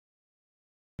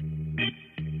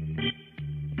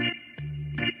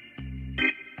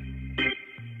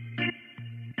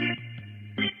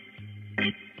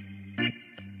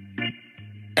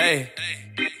Hey,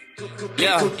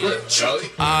 yeah.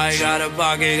 I got a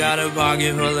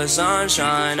pocket full of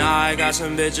sunshine. I got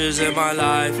some bitches in my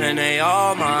life and they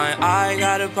all mine. I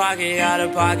got a pocket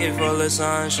full of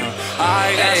sunshine.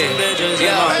 I got some bitches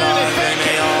in my life and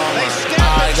they all mine.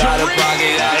 I got a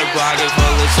pocket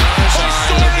full of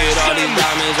sunshine. Look at all these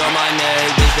diamonds on my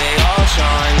neck, bitch, they all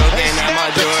shine. Looking at my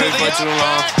jewelry for too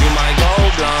long, you might go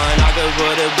blind. I could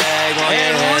put a bag on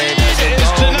your head, that's a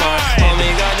gold mine.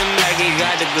 Homie got the Maggie,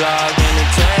 got the Glock and the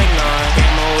Tech 9.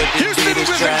 Came on with the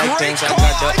Adidas track pants, I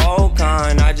got the old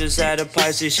kind. I just had a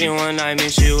Pisces, she one night, me,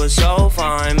 she was so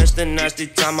fine. Mr. Nasty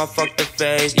time, I fucked her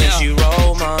face, then she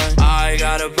rolled mine. I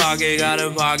got a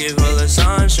pocket full of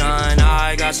sunshine.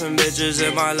 I got some bitches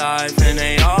in my life and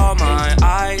they all mine.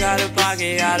 I got a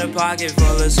pocket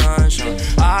full of sunshine.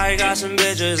 I got some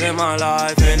bitches in my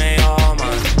life and they all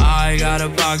mine. I got a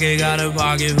pocket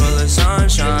full of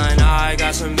sunshine. I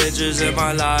got some bitches in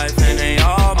my life and they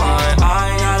all mine.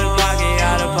 I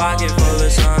got a pocket full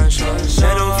of sunshine.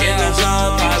 Middle fingers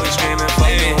up, I was screaming fuck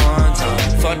the one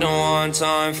time. Fuck the one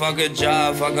time, fuck a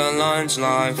job, fuck a lunch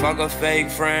line. Fuck a fake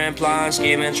friend, plotting,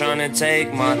 scheming, trying to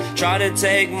take mine. Try to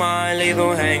take mine, leave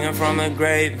him hanging from a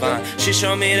grapevine. She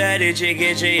showed me that itchy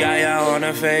yeah on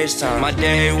her FaceTime. My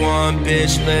day one bitch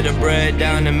split the bread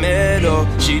down the middle.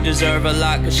 She deserve a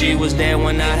lot cause she was there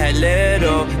when I had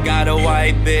little. Got a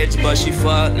white bitch but she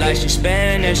fucked like she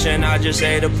Spanish. And I just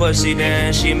ate a pussy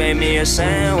then she made me a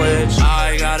sandwich.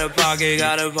 I got a pocket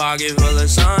full of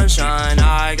sunshine.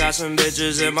 I got some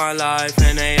bitches in my life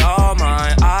and they all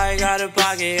mine. I got a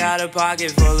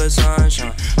pocket full of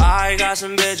sunshine. I got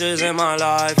some bitches in my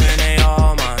life and they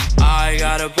all mine. I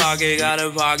got a pocket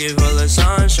full of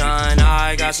sunshine.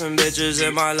 I got some bitches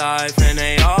in my life and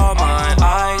they all mine.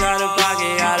 I got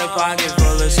a pocket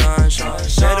full of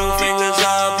sunshine. Middle fingers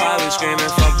up.